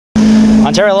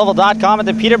OntarioOval.com at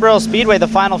the Peterborough Speedway, the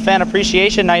final fan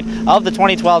appreciation night of the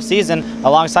 2012 season,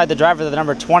 alongside the driver of the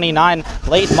number 29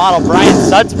 late model, Brian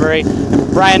Sudsbury.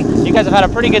 Brian, you guys have had a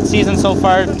pretty good season so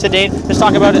far to date. Just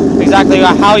talk about exactly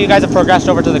how you guys have progressed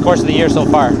over to the course of the year so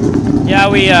far. Yeah,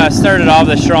 we started off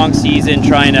with a strong season,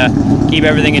 trying to keep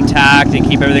everything intact and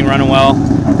keep everything running well.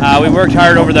 We worked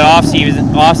hard over the off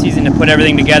season to put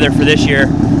everything together for this year,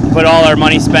 put all our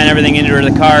money, spent everything into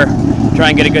the car, try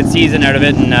and get a good season out of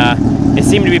it, and it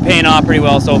seemed to be paying off pretty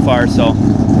well so far. So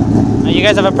you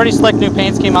guys have a pretty slick new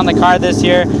paint scheme on the car this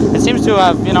year. It seems to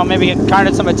have, maybe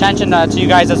garnered some attention to you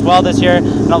guys as well this year.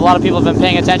 A lot of people have been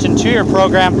paying attention to your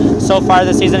program so far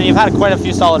this season, and you've had quite a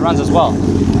few solid runs as well.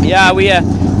 Yeah, we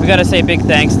got to say big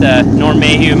thanks to Norm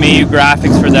Mayhew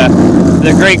Graphics for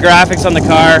the great graphics on the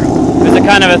car. It was a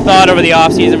kind of a thought over the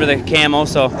off season for the camo,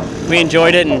 so we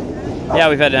enjoyed it, and yeah,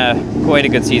 we've had quite a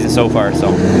good season so far.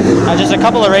 So just a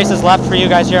couple of races left for you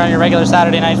guys here on your regular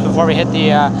Saturday nights before we hit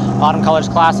the Autumn Colors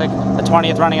Classic, the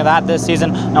 20th running of that this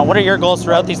season. Now, what are your goals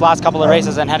throughout these last couple of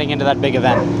races and heading into that big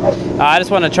event? I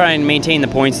just want to try and maintain the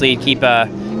points lead, keep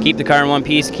the car in one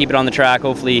piece, keep it on the track.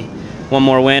 Hopefully one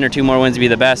more win or two more wins would be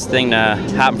the best thing to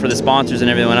happen for the sponsors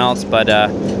and everyone else, but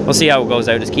we'll see how it goes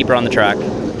out. Just keep her on the track.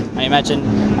 Now, you mentioned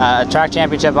a track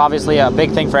championship, obviously a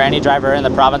big thing for any driver in the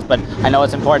province, but I know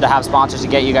it's important to have sponsors to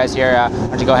get you guys here. Why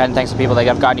don't you go ahead and thank some people that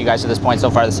have gotten you guys to this point so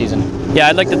far this season? Yeah,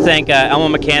 I'd like to thank Elmo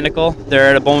Mechanical.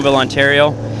 They're at Bowmanville,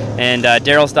 Ontario, and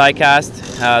Daryl's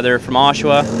Diecast. They're from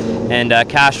Oshawa, and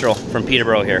Castrol from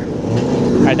Peterborough here.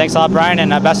 All right, thanks a lot, Brian,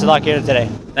 and best of luck here today.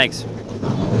 Thanks.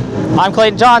 I'm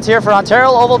Clayton Johns here for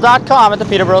OntarioOval.com at the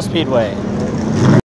Peterborough Speedway.